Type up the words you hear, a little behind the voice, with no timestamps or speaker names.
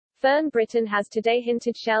Fern Britton has today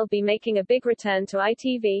hinted she'll be making a big return to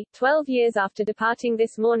ITV, 12 years after departing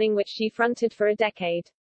This Morning, which she fronted for a decade.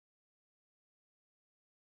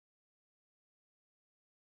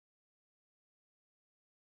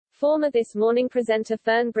 Former This Morning presenter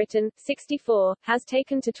Fern Britton, 64, has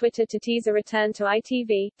taken to Twitter to tease a return to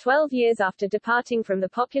ITV, 12 years after departing from the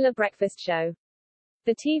popular breakfast show.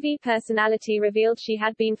 The TV personality revealed she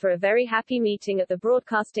had been for a very happy meeting at the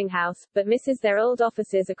Broadcasting House, but misses their old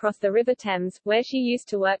offices across the River Thames, where she used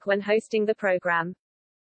to work when hosting the programme.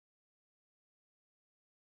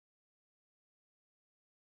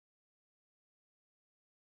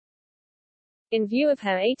 In view of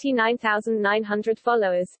her 89,900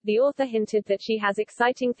 followers, the author hinted that she has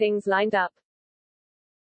exciting things lined up.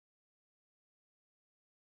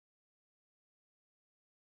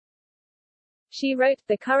 She wrote,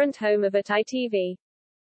 "The current home of at ITV.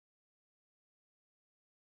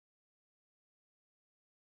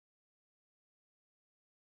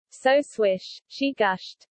 So swish," she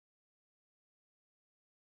gushed.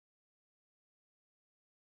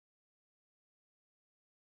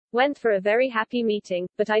 "Went for a very happy meeting,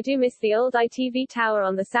 but I do miss the old ITV tower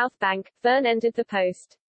on the South Bank." Fern ended the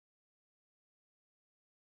post.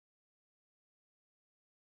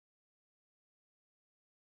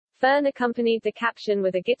 Fern accompanied the caption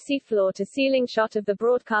with a gypsy floor-to-ceiling shot of the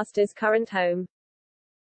broadcaster's current home.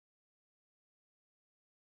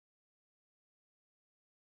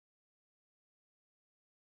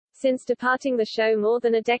 Since departing the show more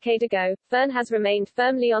than a decade ago, Fern has remained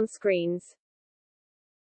firmly on screens.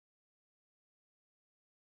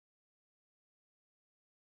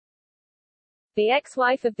 The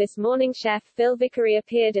ex-wife of This Morning chef Phil Vickery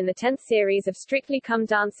appeared in the 10th series of Strictly Come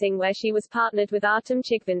Dancing, where she was partnered with Artem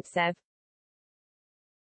Chigvintsev.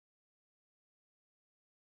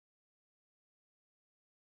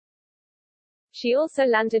 She also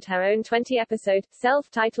landed her own 20-episode,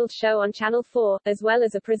 self-titled show on Channel 4, as well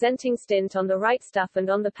as a presenting stint on The Right Stuff and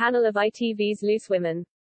on the panel of ITV's Loose Women.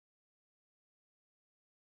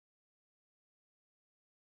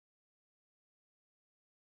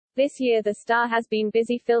 This year the star has been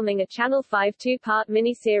busy filming a Channel 5 two-part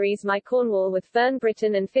mini-series My Cornwall with Fern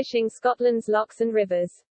Britton and fishing Scotland's lochs and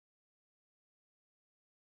rivers.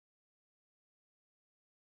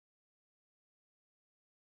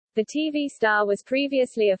 The TV star was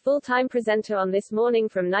previously a full-time presenter on This Morning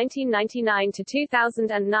from 1999 to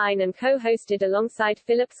 2009 and co-hosted alongside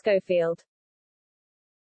Philip Schofield.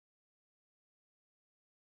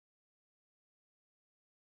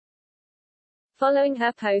 Following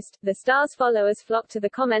her post, the star's followers flocked to the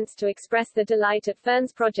comments to express their delight at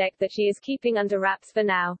Fern's project that she is keeping under wraps for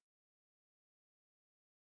now.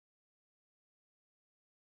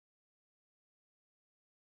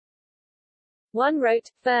 One wrote,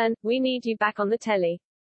 "Fern, we need you back on the telly.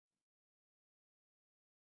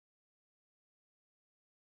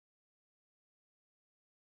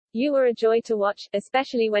 You were a joy to watch,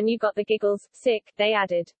 especially when you got the giggles." Sick, they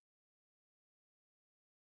added.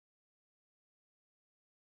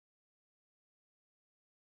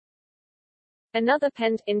 Another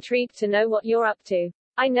penned, "Intrigued to know what you're up to.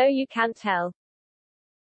 I know you can't tell."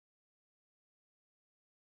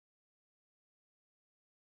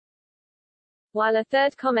 While a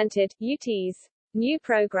third commented, "You tease. New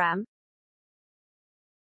program?"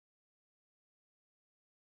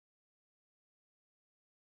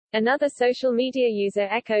 Another social media user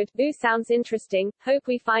echoed, "Ooh, sounds interesting, hope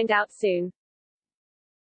we find out soon."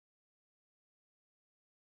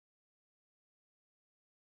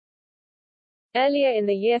 Earlier in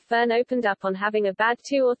the year Fern opened up on having a bad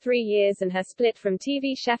 2 or 3 years and her split from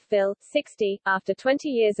TV chef Phil, 60, after 20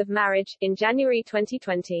 years of marriage, in January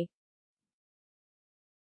 2020.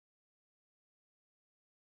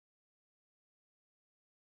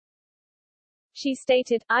 She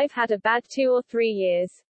stated, "I've had a bad 2 or 3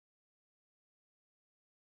 years.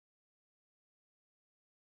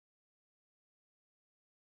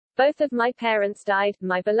 Both of my parents died,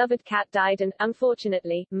 my beloved cat died and,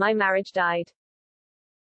 unfortunately, my marriage died.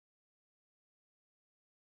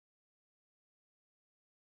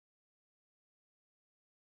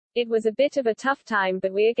 It was a bit of a tough time,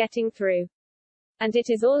 but we're getting through. And it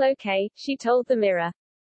is all okay," she told the Mirror.